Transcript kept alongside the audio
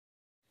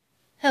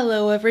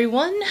Hello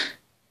everyone,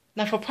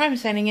 Nightfall Prime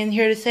signing in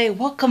here to say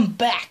welcome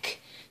back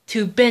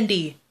to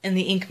Bendy and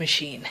the Ink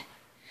Machine.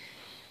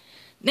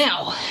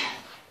 Now,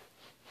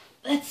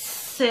 let's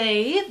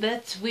say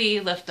that we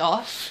left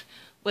off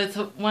with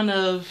one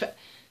of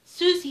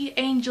Susie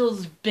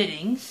Angel's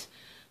biddings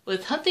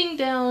with hunting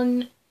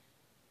down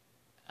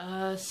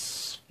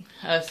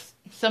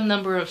some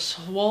number of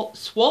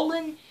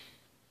swollen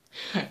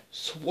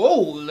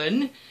soul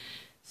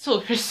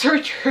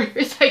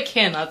researchers. I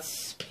cannot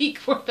speak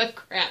for the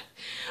crap.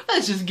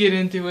 Let's just get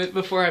into it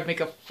before I make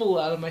a fool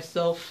out of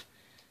myself.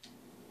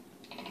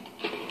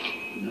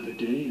 Another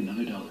day,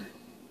 another dollar.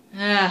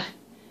 Ah,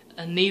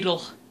 a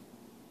needle.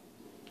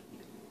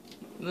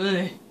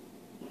 Ugh.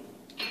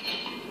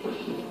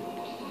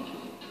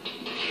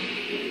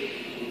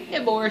 Hey,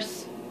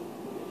 Boris.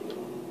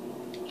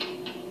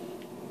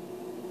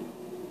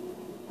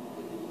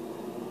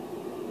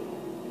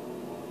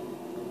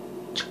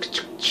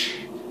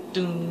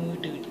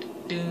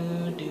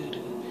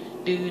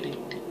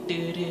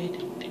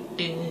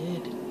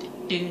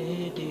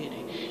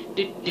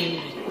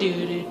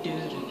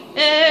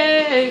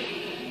 Hey!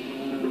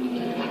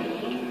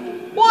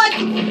 What?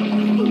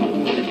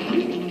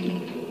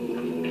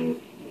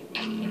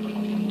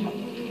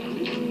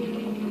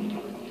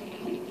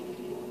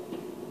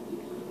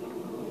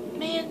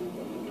 Man,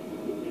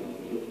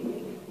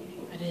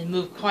 I didn't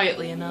move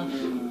quietly enough.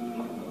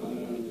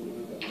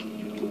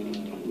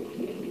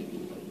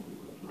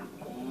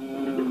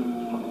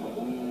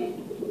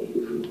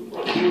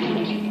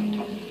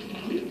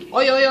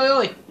 Oi, oi, oi,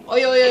 oi!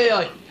 Oi, oi, oi,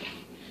 oi!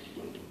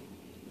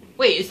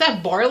 Wait, is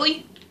that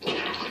barley?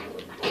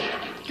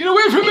 Get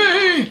away from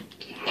me!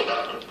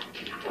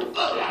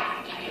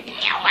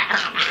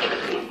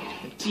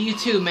 It's you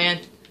too,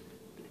 man.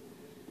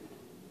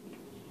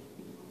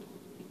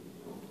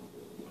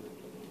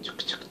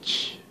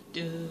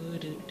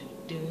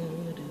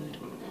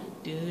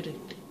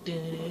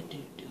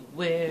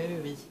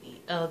 Where is the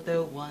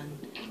other one?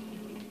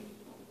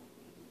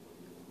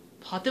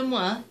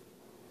 Pardon-moi.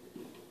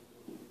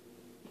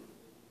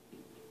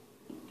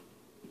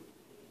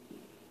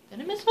 Did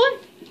I miss one?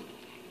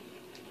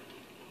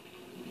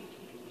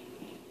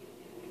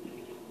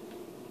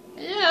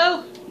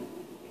 Hello?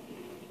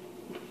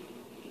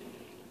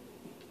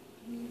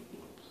 I'm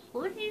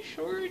pretty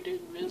sure I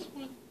didn't miss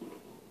one.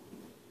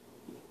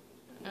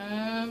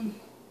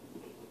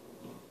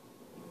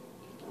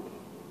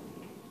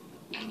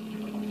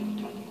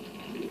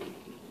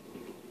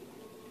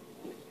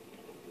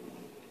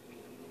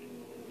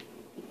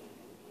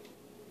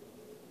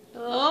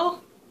 Hello?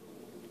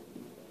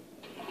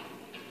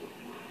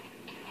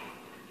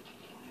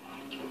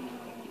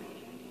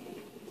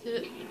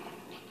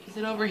 Is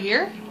it over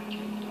here?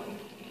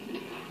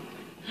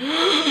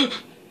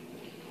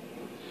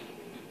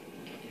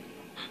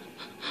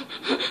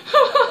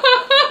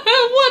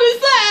 What is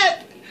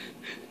that?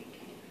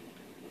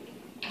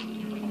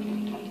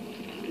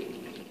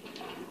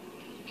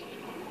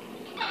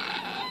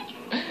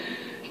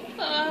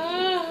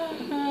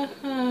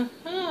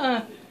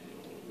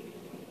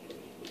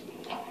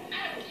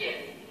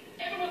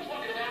 Everyone's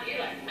walking around here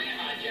like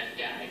Grandma just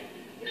died.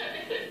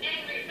 Nothing but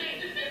angry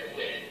faces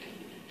everywhere.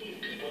 These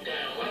people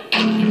got a lot.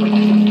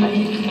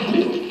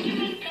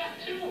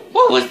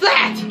 What was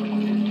that? I'm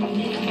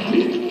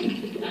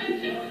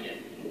telling you,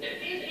 if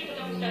these people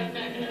don't start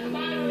backing a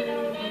spot every now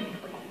and then,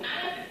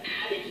 I'm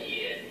out of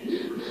here.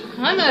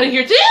 I'm out of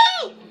here too!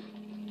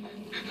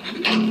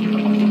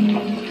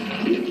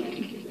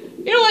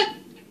 You know what?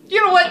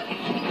 You know what?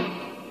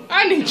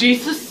 I need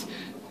Jesus.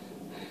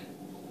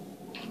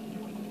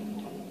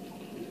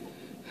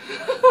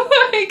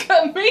 I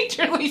got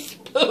majorly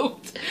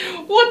spooked.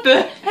 What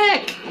the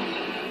heck?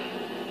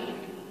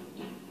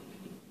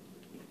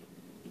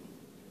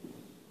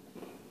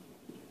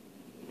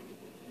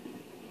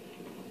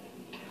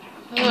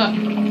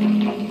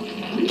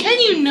 Can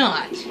you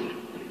not?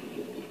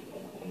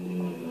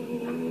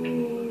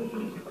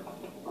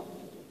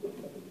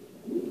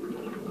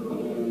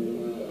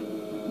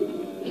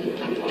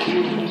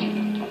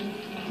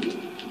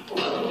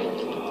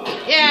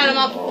 Get out of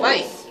my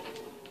face!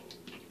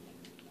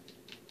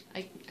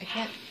 I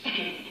can't.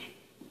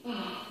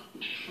 Oh,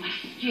 my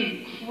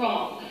skin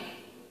crawls.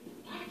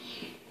 But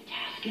the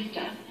task is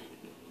done.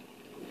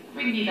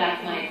 Bring me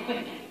back my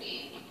equipment,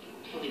 please.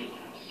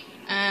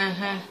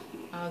 Uh-huh.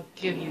 I'll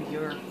give you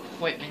your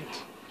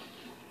equipment.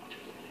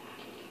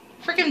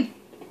 Freaking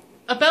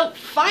about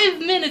 5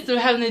 minutes of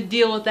having to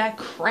deal with that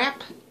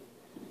crap.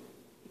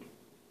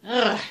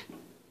 Ugh.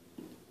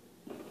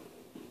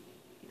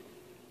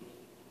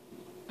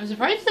 I'm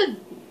surprised that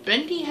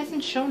Bendy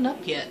hasn't shown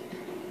up yet.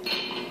 Once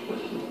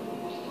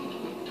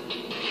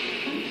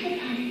upon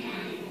a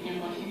time, there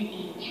was an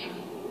angel,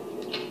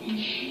 and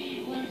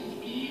she was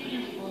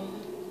beautiful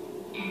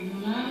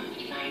and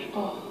loved by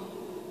all.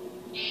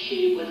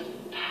 She was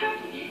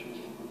perfect,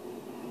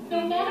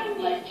 no matter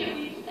what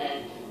Joey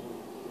says.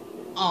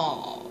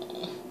 Oh.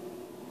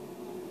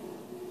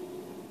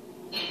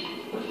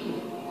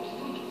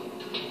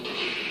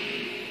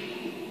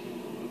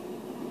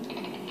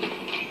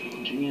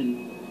 Punching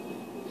in.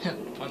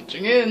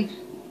 Punching in.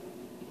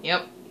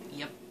 Yep.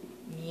 Yep.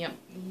 Yep.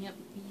 Yep.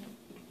 Yep.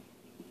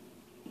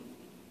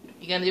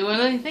 You gonna do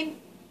anything?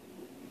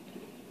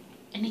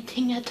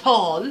 Anything at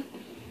all?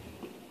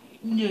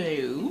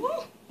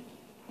 No?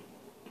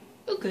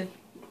 Okay.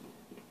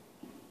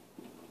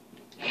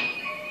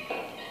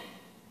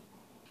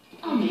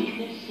 I'll make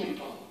this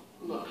simple.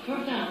 Look for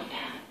valve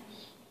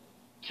panels.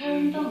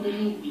 Turn the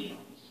little wheels.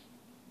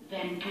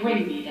 Then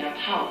bring me their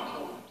power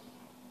cords.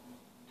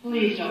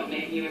 Please don't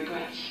make me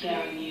regret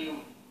sparing you.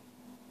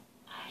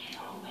 I can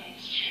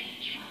always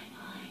change my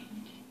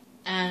mind.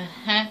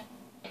 Uh-huh.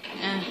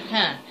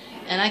 Uh-huh.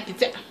 And I can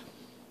tell...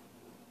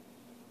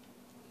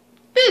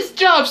 This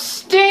job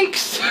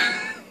stinks! Man,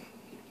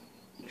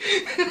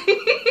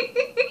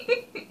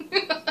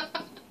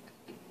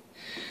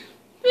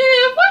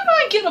 why do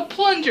I get a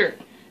plunger?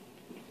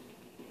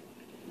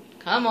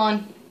 Come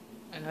on.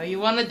 I know you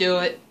want to do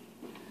it.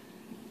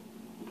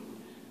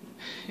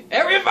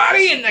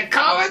 Everybody in the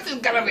comments is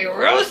gonna be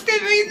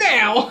roasting me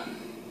now!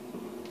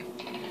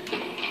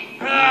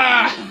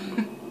 Ah!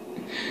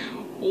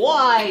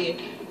 Why?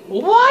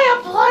 Why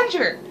a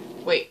plunger?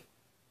 Wait.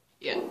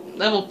 Yeah,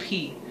 level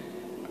P.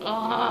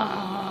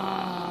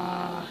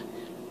 Ah!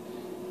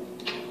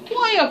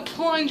 Why a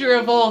plunger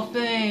of all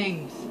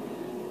things?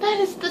 That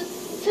is the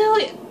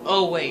silly...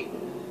 Oh, wait.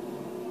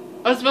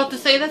 I was about to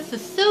say that's the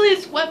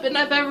silliest weapon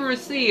I've ever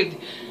received.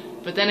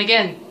 But then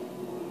again,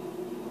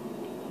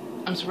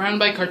 I'm surrounded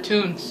by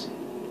cartoons.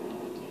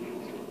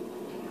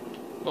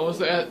 What was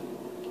that?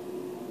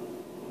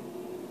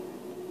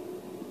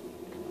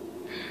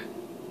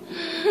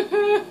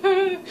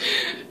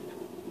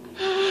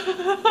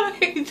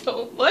 I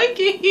don't like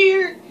it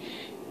here.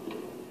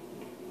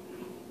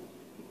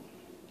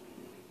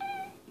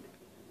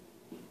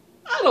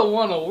 I don't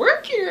want to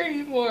work here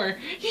anymore.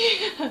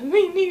 Yeah,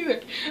 me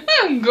neither.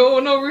 I'm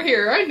going over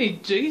here. I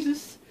need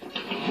Jesus.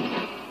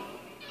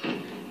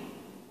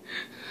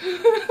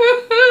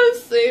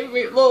 Save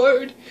me,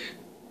 Lord.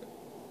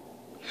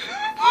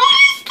 What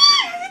is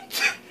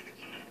that?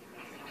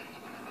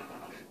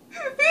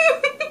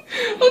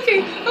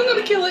 Okay, I'm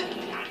gonna kill it.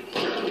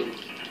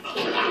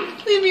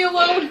 Leave me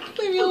alone.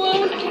 Leave me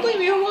alone. Leave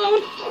me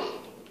alone.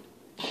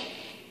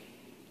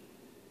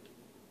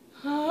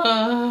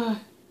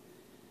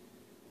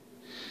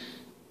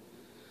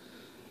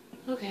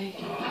 Okay.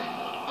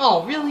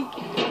 Oh, really?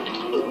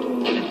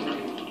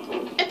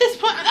 At this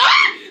point...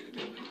 Ah!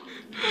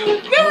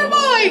 Never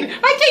mind!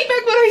 I take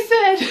back what I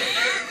said!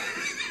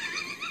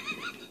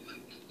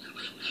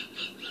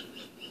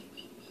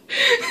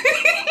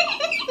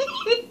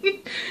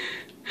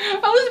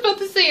 I was about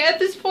to say, at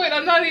this point,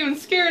 I'm not even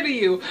scared of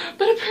you,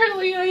 but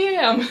apparently I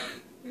am.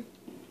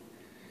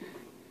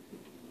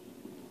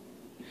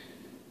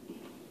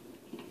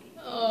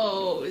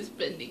 Oh, is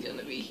Bendy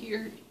gonna be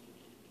here?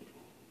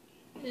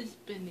 Is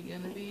Bendy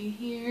gonna be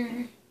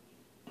here?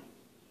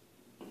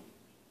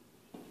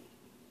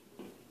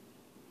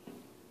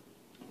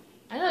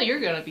 I know you're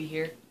gonna be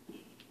here.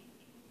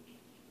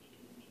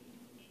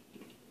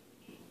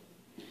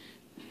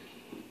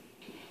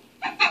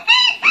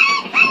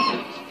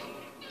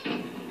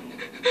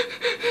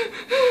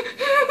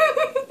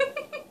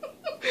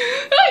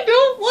 I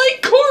don't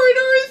like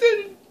coroners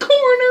and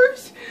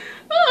corners.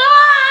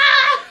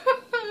 Ah!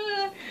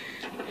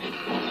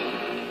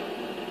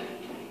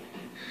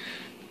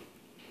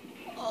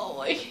 Oh,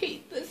 I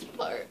hate this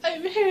part. I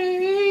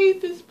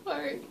hate this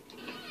part.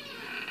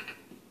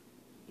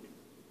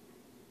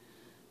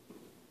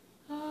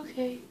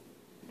 Okay.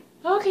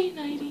 Okay,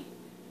 Nighty.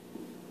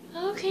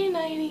 Okay,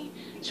 Nighty.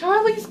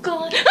 Charlie's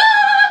gone.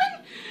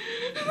 Ah!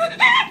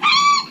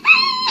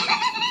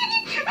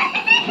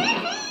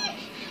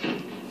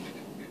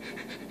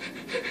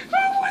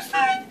 What was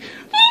that?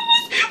 What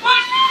was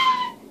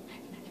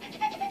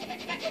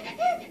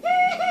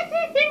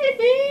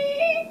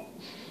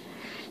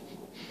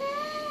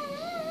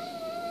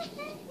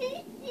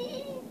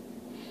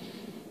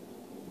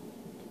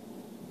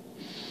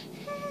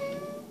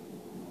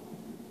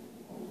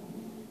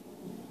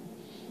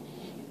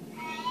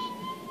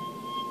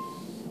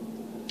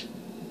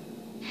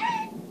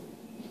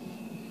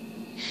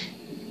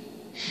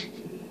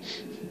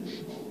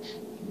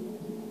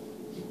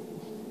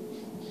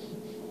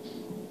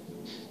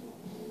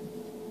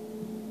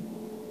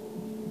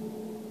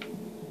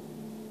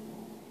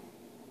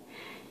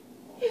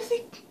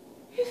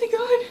Is he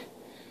gone?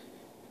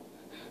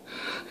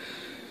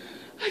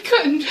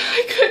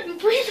 I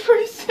couldn't breathe for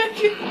a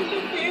second.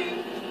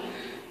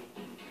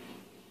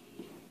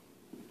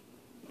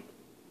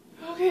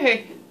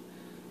 Okay.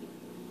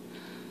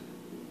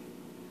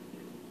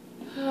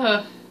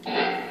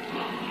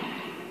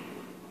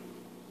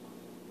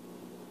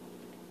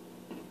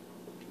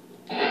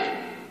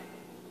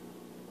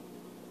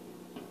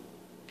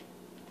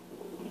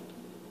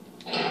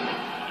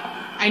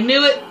 I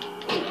knew it.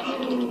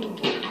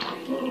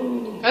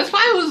 That's why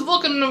I was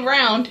looking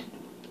around.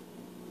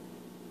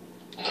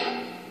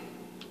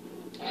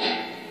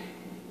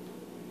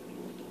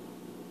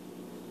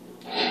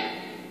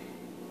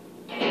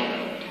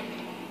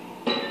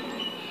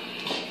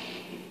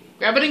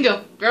 Grab it and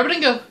go. Grab it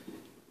and go.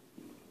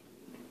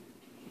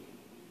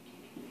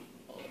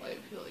 Oh, I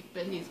feel like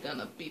Bendy's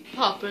gonna be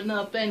popping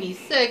up any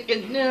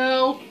second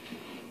now.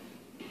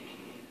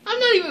 I'm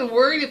not even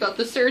worried about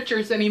the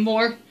searchers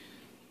anymore.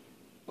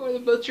 Or the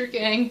butcher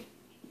gang.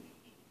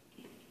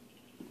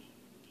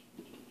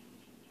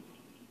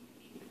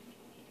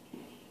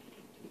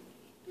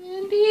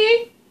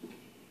 Bendy?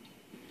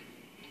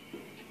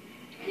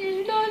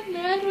 You're not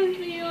mad with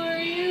me, are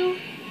you?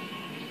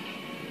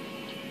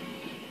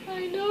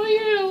 I know you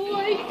don't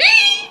like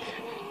me!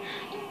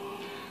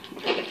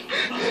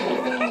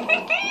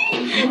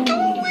 Go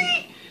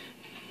away!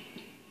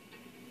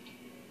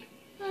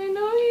 I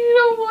know you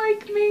don't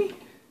like me.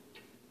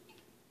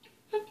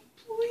 But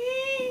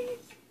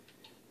please,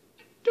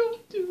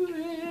 don't do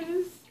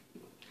this.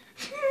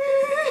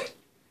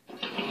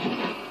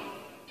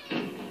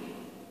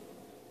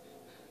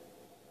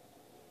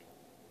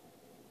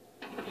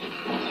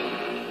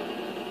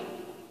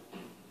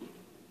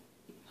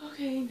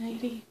 Okay,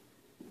 Nighty.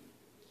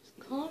 Just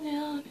calm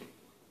down.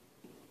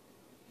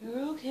 You're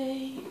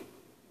okay.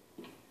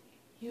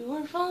 You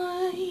are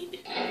fine.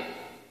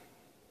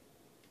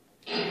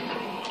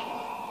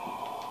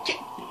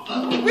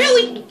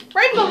 Really?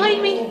 Right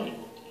behind me?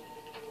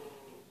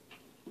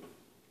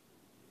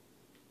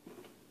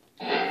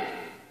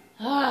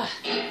 Ah.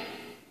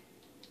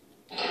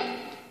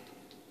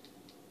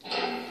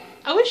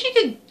 I wish you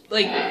could,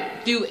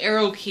 like, do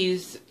arrow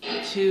keys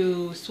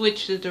to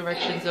switch the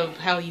directions of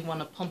how you want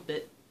to pump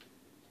it.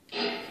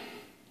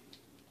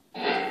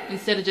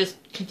 Instead of just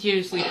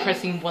continuously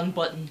pressing one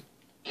button.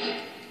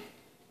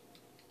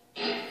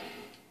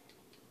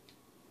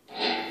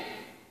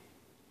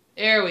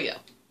 There we go.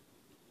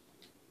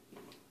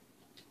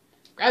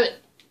 Grab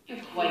it.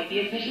 You're quite the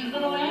efficient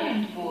little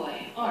errand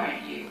boy,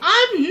 aren't you?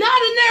 I'm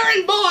not an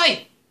errand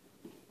boy!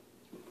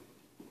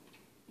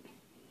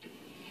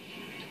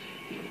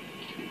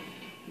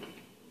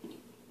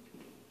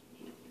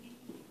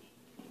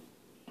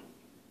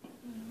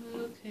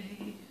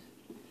 Okay.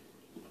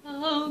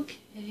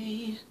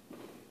 Okay.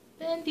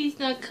 Bendy's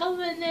not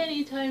coming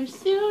anytime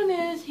soon,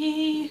 is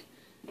he?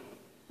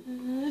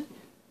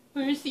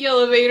 Where's the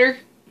elevator?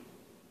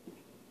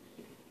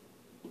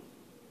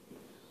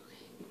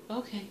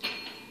 Okay.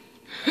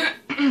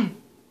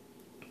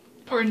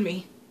 Pardon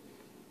me.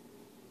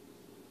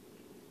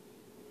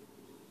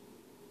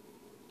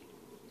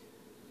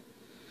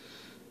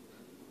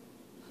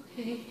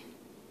 Okay.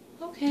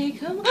 Okay,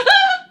 come on. Ah!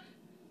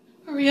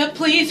 Hurry up,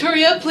 please,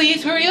 hurry up,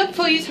 please, hurry up,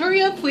 please,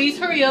 hurry up, please,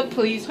 hurry up,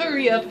 please,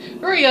 hurry up,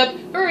 hurry up,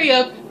 hurry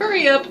up,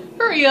 hurry up,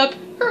 hurry up,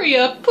 hurry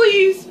up,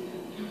 please. There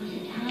was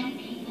a time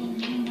people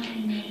knew my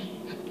name.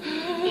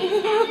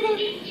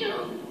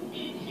 Angel,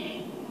 they'd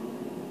say.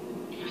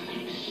 It was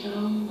like so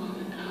long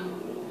ago.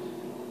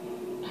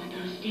 But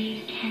those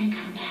days can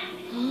come back.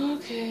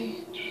 Okay.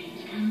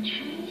 Dreams come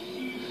true,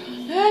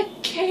 Susie. That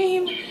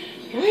came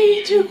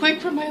way too quick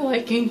for my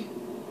liking.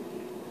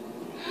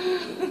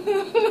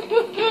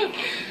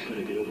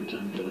 Gotta get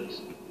overtime for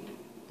this.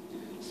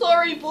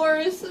 Sorry,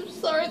 Boris. I'm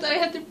sorry that I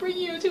had to bring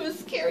you to a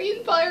scary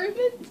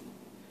environment.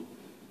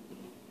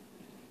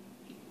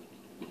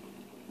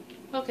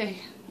 Okay.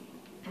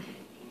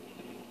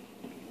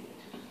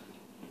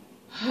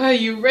 Ah,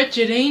 you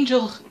wretched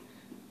angel.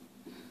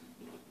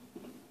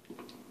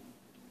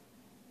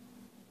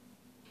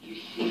 You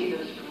see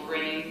those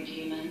grinning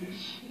demons?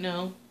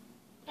 No.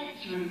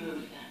 Let's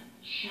remove them,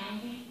 shall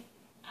we?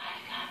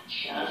 I've got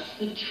just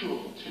the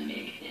tool to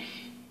make this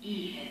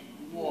even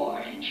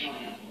more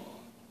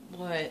enjoyable.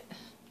 What?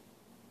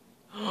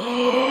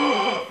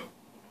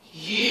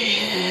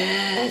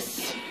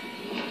 Yes!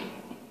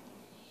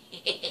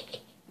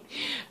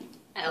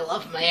 I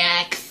love my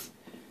axe.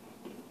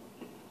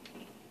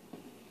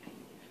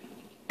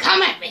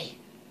 Come at me!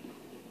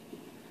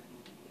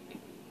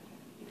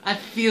 I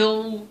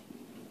feel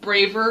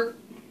braver,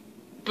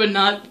 but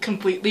not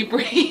completely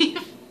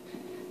brave.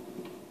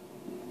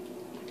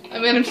 I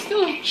mean, I'm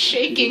still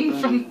shaking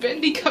from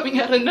Bendy coming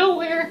out of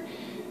nowhere.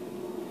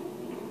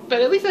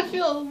 But at least I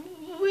feel a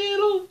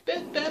little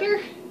bit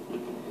better.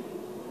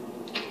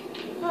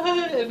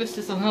 It was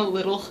just a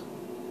little.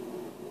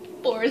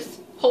 Boris,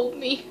 hold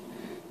me.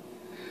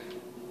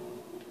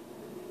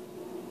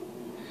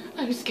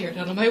 I'm scared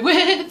out of my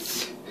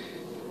wits.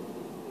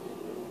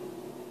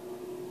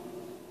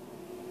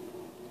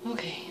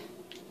 Okay.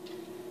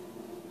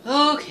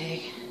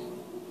 Okay.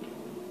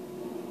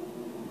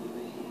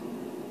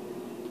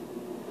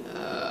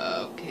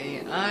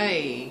 Okay,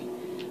 I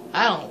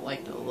don't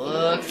like the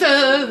looks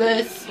of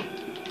this.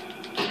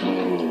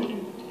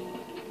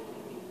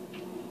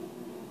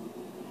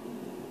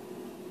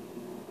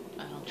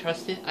 I don't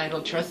trust it. I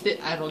don't trust it.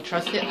 I don't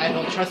trust it. I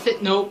don't trust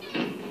it. Nope.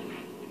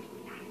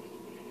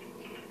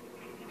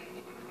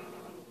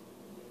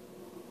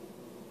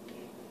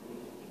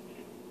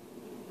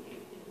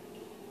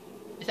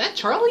 Is that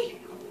Charlie?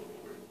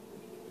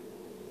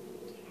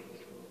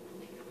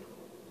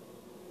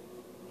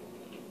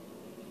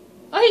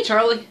 Oh, hey,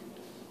 Charlie.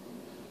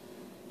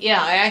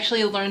 Yeah, I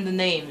actually learned the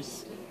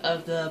names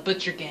of the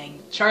butcher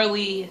gang.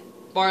 Charlie,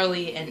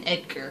 Barley and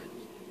Edgar.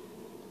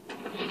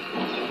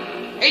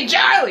 Hey,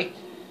 Charlie!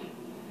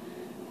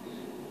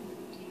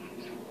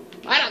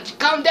 Why don't you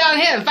come down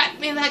here and fight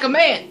me like a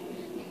man?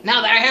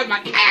 Now that I have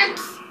my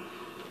axe!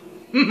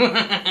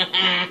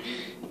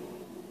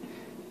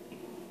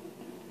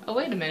 Oh,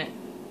 wait a minute.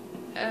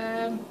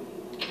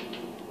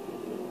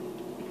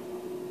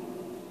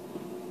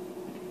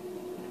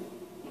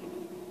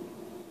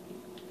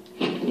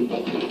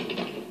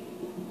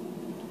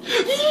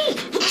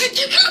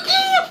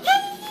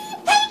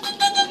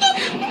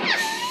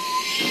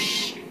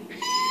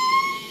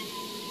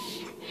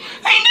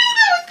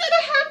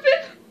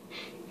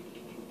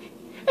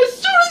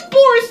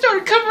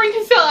 Covering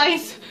his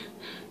eyes.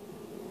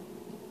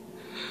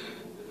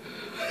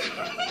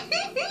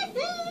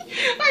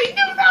 I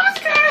knew that was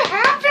gonna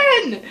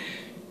happen.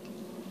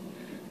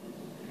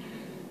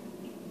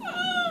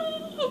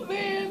 Oh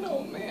man,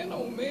 oh man,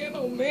 oh man,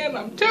 oh man,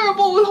 I'm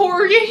terrible with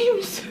horror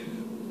games.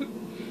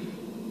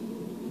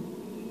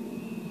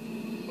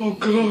 Oh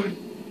god.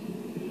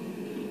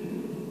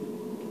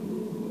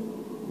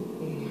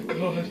 Oh my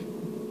god.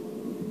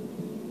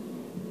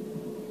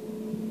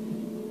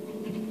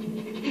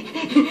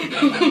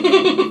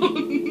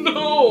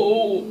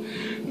 No!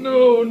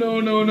 No, no,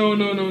 no, no,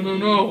 no, no, no,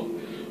 no.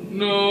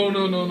 No,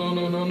 no, no, no,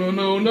 no, no, no,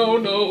 no, no,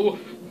 no.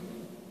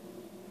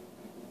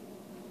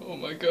 Oh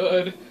my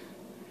god.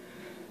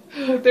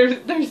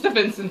 There's the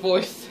Vincent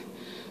voice.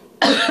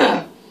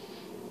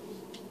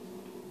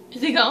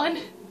 Is he gone?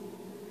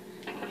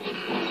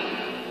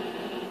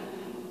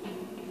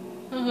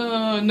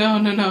 Oh, no,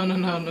 no, no, no,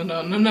 no, no,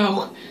 no, no,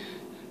 no.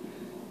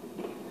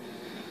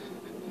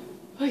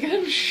 Like,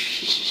 I'm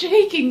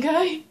shaking,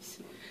 guys.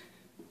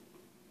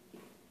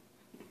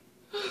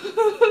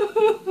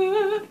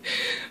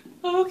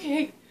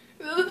 Okay.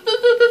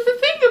 The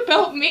thing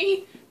about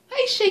me,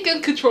 I shake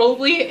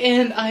uncontrollably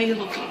and I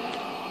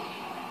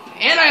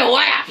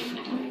laugh.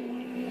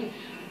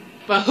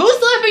 But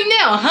who's laughing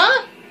now,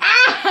 huh?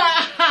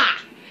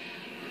 Ah-ha-ha!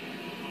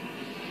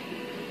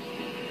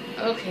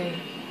 Okay.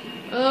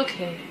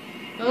 Okay.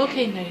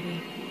 Okay,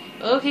 Nighty.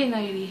 Okay,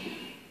 Nighty.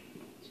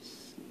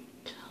 Just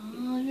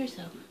calm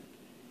yourself.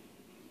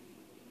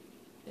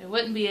 There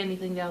wouldn't be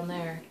anything down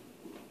there.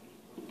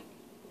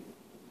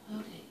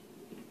 Okay.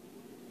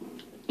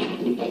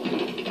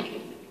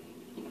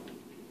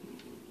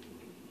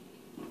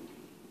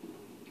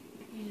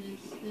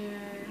 Is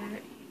there...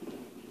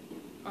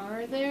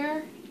 Are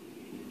there?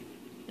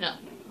 No.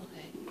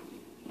 Okay.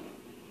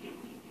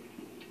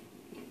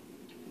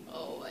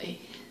 Oh,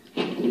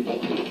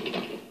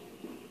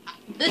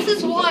 This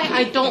is why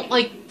I don't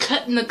like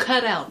cutting the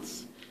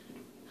cutouts.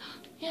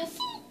 Yes.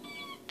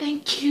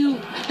 Thank you.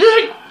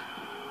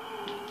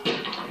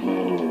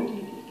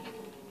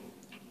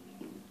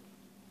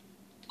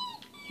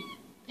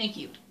 Thank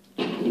you.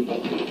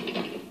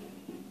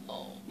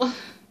 Oh.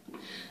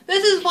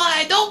 This is why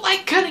I don't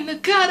like cutting the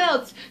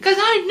cutouts, because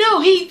I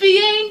know he'd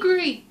be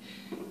angry.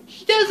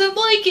 He doesn't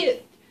like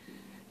it.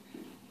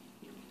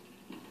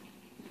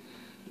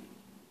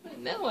 But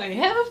now I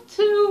have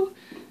to.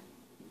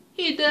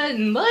 He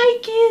doesn't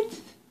like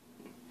it.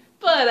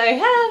 But I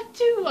have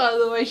to,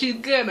 otherwise she's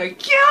gonna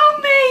kill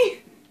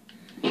me.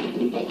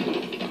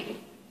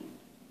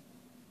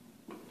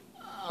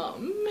 Oh,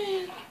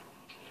 man.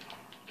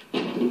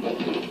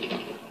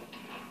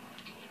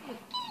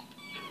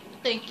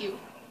 Thank you.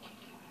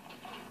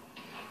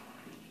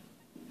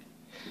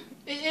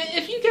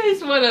 If you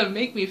guys want to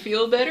make me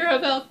feel better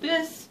about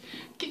this,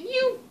 can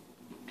you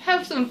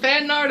have some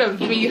fan art of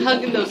me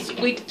hugging those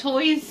squeak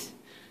toys?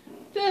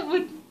 That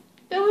would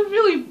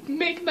really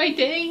make my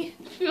day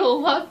feel a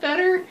lot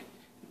better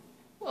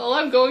while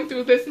I'm going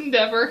through this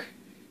endeavor.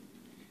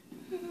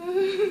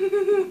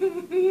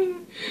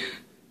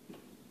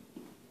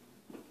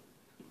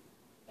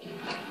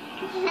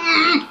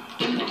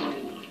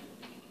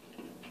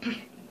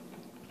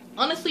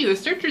 Honestly, the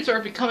searchers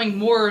are becoming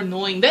more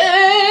annoying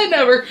than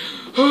ever.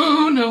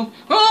 Oh no,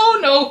 oh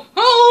no,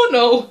 oh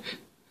no.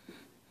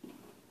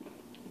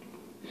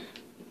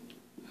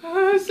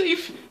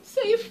 Safe,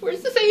 safe,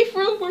 where's the safe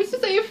room? Where's the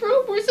safe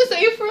room? Where's the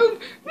safe room?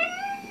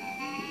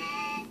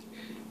 I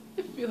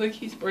feel like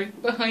he's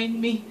right behind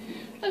me.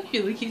 I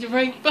feel like he's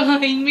right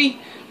behind me.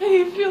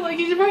 I feel like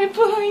he's right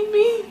behind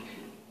me.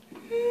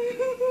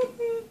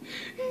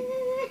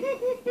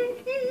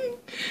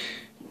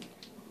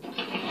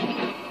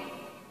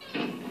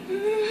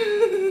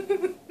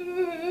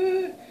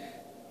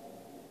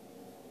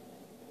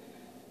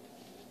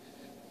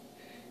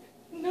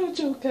 No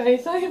joke,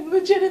 guys. I am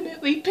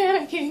legitimately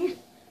panicking.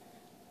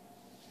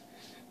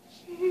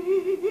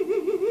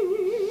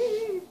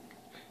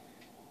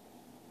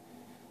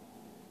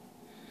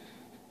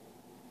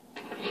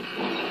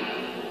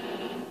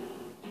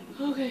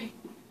 Okay.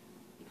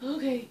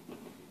 Okay.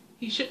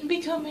 He shouldn't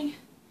be coming.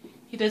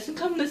 He doesn't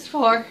come this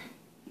far.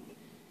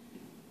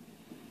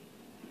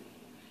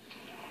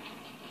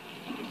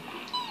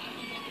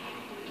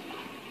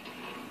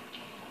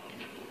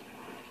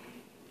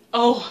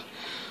 Oh.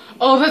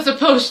 Oh, that's a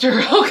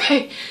poster.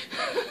 Okay.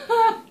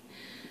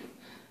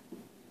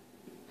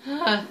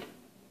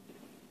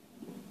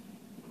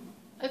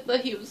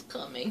 that he was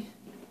coming.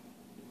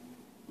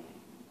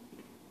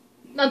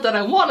 Not that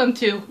I want him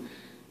to.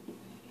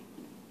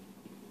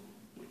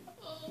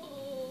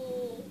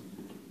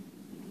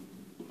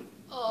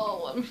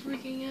 Oh, I'm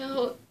freaking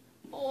out.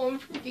 Oh, I'm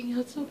freaking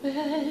out so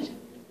bad.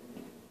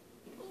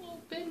 Oh,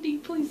 Bendy,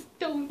 please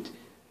don't.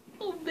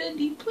 Oh,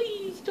 Bendy,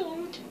 please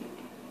don't.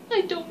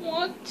 I don't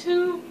want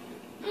to.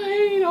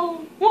 I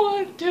don't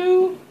want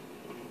to.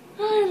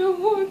 I don't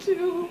want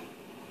to.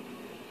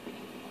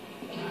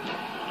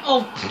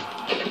 Oh,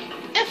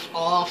 F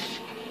off.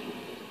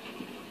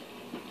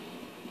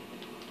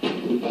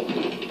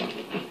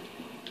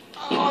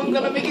 Oh, I'm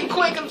gonna make it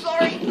quick. I'm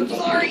sorry. I'm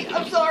sorry.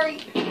 I'm sorry.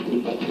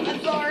 I'm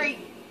sorry.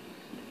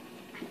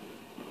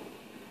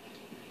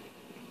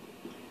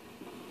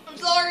 I'm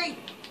sorry.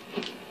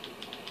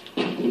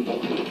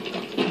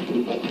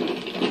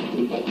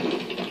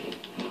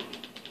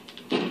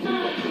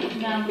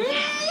 Now,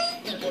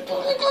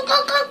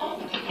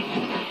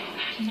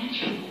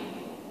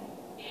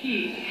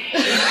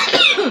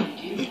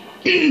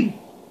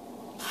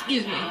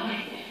 Excuse me.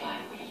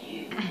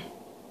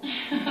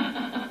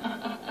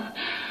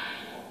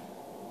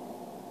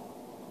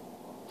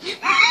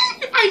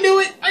 I knew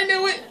it! I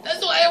knew it!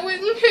 That's why I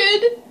went and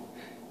hid!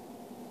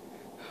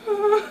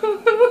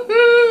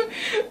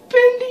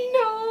 Bendy,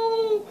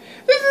 no!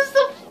 This is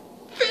the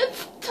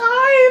 5th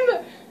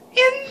time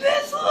in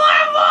this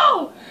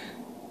level!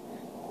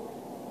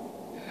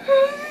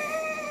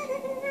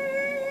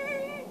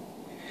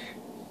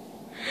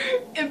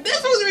 If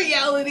this was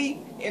reality,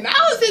 and I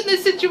was in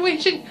this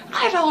situation,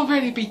 I'd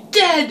already be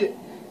dead!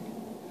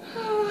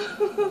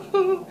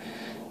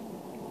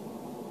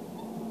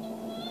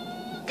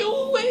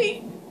 Go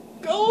away!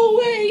 Go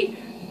away!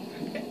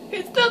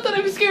 It's not that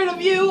I'm scared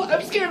of you,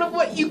 I'm scared of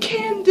what you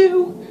can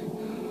do!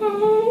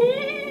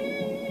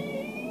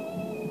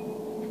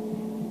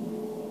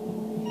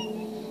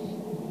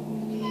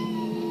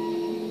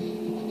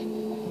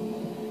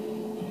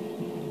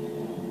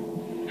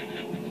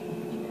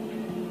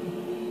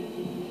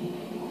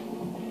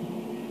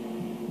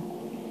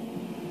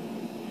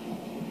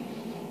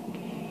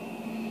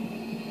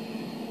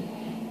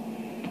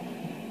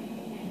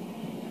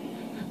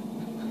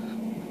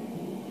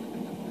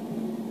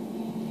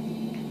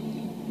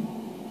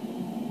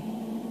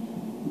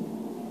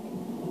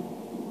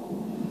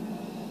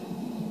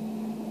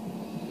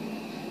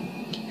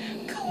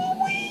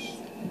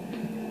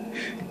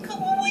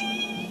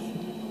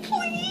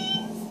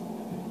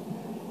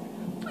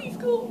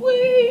 Go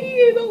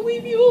away and I'll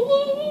leave you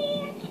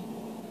alone.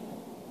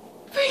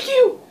 Thank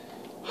you.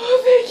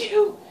 Oh, thank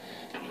you.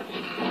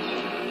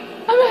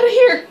 I'm out of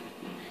here.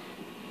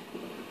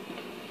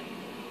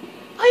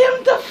 I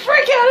am the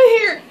frick out of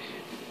here.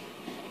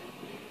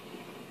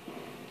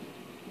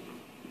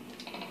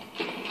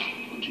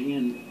 Punching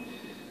in.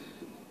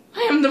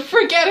 I am the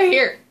frick out of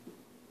here.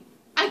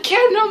 I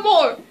care no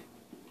more.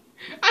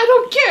 I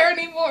don't care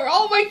anymore.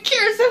 All my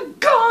cares have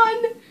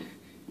gone.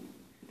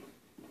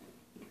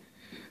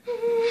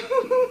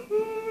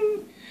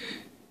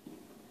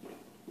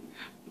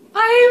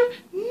 I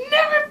have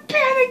never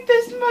panicked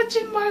this much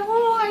in my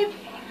life.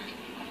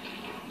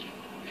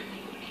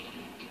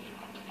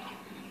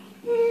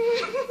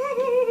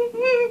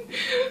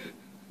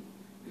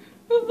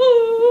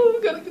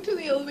 Gotta get to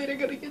the elevator,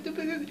 gotta get to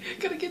the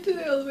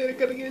elevator,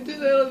 gotta get to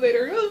the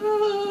elevator.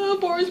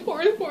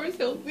 Boris,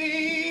 help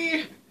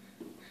me.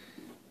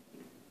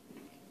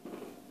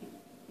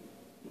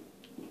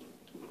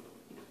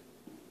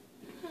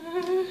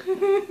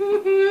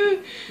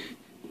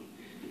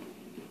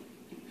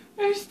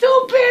 I'm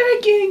still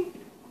panicking.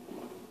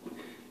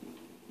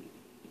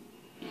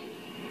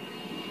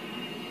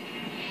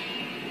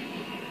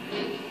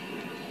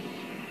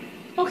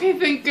 Okay,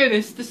 thank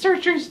goodness. The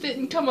searchers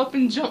didn't come up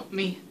and jump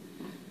me.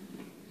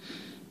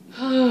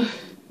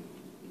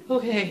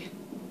 Okay.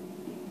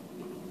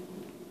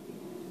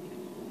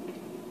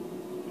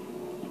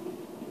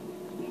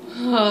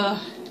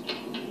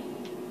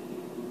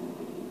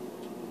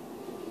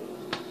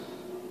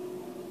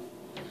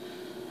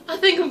 I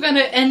think I'm gonna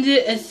end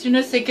it as soon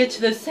as I get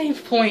to the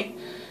save point.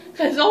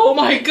 Cause oh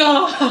my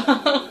god!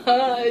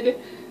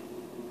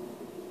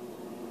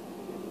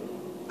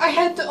 I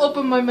had to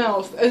open my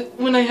mouth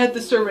when I had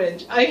the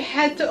syringe. I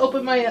had to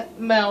open my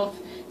mouth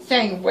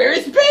saying,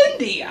 "Where's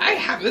Bendy? I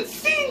haven't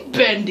seen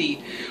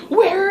Bendy!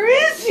 Where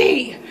is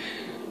he?"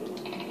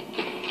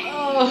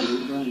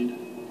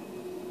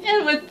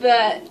 And with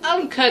that,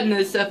 I'm cutting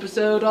this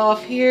episode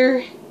off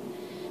here.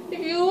 If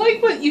you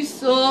like what you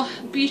saw,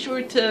 be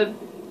sure to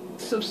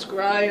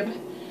subscribe.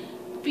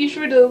 Be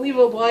sure to leave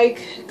a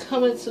like,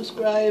 comment,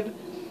 subscribe,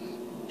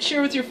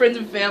 share with your friends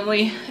and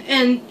family,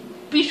 and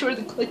be sure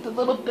to click the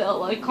little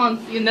bell icon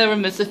so you never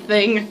miss a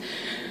thing.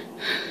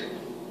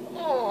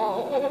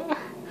 Aww.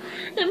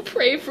 And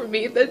pray for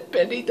me that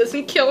Bendy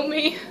doesn't kill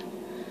me.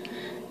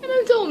 And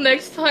until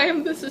next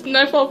time, this is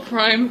Nightfall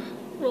Prime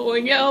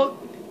rolling out,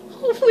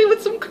 hopefully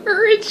with some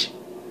courage.